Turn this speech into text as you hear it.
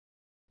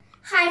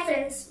Hi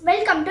friends,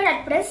 welcome to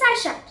Latitudes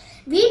and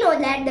Longitudes. We know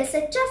that the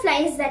set of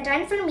lines that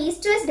run from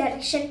east to west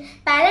direction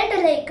parallel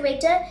to the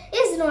equator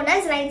is known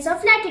as lines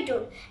of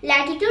latitude.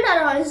 Latitude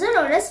are also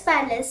known as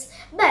parallels.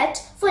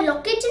 But for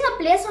locating a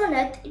place on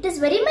earth, it is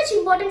very much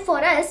important for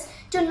us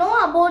to know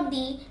about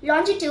the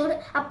longitude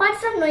apart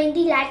from knowing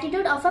the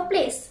latitude of a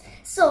place.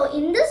 So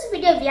in this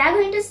video, we are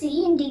going to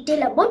see in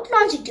detail about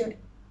longitude.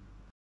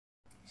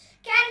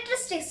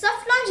 Characteristics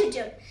of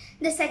longitude.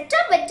 The set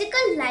of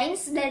vertical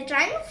lines that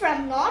run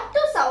from north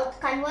to south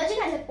converging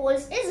at the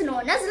poles is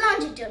known as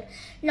longitude.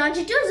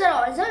 Longitudes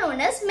are also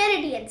known as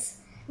meridians.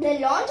 The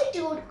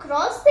longitude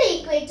crosses the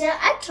equator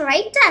at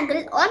right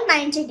angle or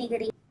 90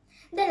 degrees.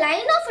 The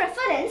line of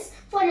reference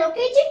for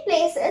locating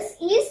places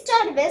east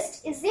or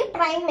west is the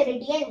prime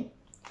meridian.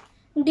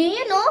 Do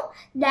you know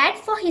that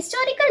for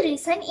historical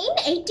reason in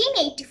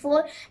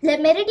 1884, the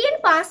meridian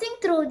passing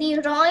through the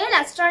Royal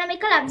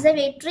Astronomical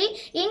Observatory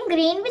in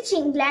Greenwich,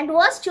 England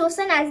was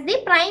chosen as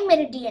the prime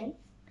meridian.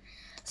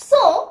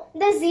 So,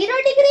 the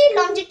 0-degree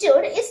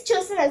longitude is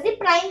chosen as the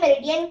prime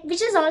meridian,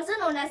 which is also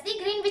known as the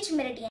Greenwich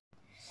meridian.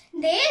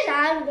 There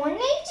are 180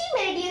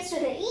 meridians to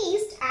the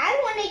east and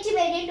 180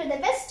 meridians to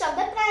the west of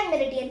the prime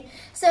meridian.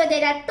 So,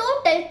 there are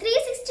total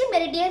 360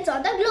 meridians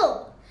on the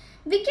globe.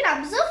 We can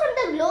observe from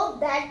the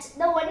globe that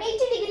the 180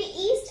 degree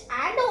east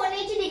and the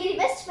 180 degree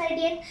west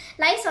meridian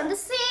lies on the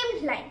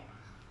same line.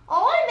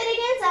 All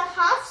meridians are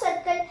half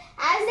circle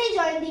as they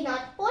join the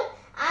north pole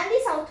and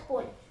the south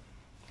pole.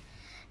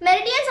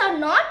 Meridians are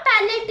not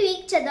parallel to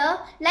each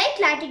other like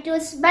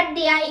latitudes, but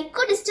they are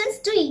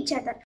equidistant to each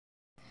other.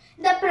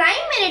 The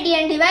prime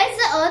meridian divides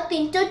the earth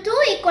into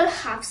two equal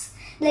halves,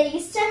 the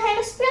eastern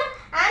hemisphere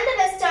and the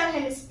western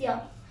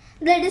hemisphere.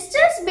 The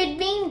distance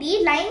between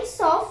the lines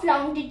of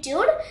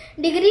longitude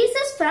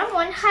decreases from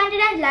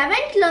 111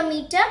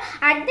 km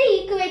at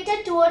the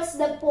equator towards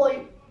the pole.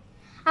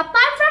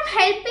 Apart from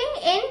helping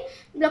in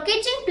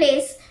locating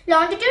place,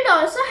 longitude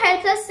also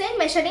helps us in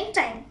measuring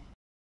time.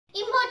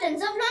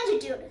 Importance of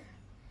longitude.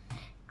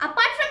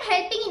 Apart from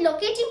helping in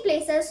locating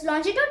places,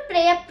 longitude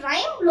plays a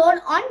prime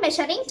role on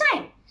measuring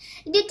time.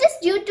 It is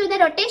due to the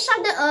rotation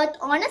of the earth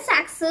on its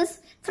axis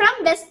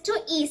from west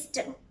to east.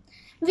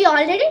 We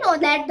already know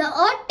that the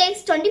earth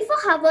takes 24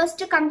 hours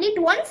to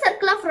complete one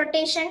circle of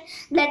rotation,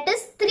 that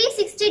is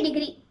 360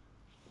 degrees.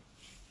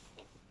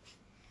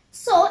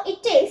 So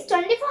it takes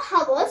 24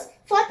 hours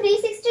for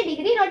 360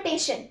 degree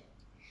rotation.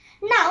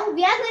 Now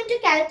we are going to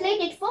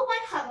calculate it for 1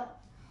 hour.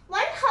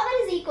 1 hour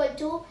is equal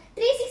to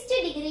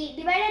 360 degree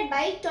divided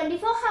by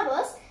 24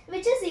 hours,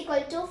 which is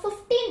equal to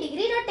 15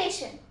 degree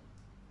rotation.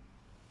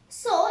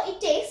 So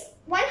it takes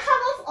 1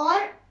 hour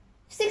or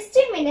 60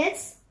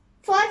 minutes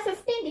for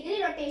 15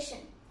 degree rotation.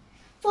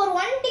 For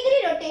 1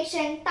 degree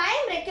rotation,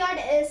 time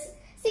required is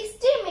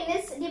 60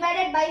 minutes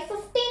divided by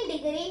 15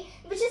 degree,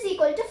 which is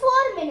equal to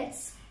 4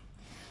 minutes.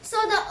 So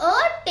the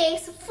earth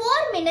takes 4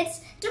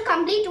 minutes to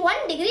complete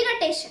 1 degree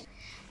rotation.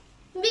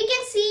 We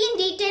can see in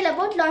detail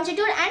about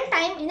longitude and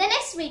time in the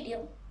next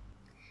video.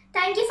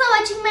 Thank you for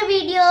watching my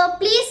video.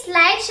 Please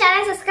like,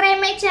 share and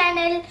subscribe my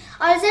channel.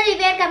 Also leave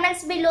your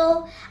comments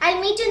below. I'll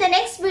meet you in the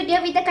next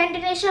video with the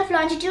continuation of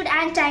longitude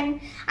and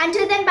time.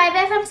 Until then, bye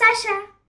bye from Sasha.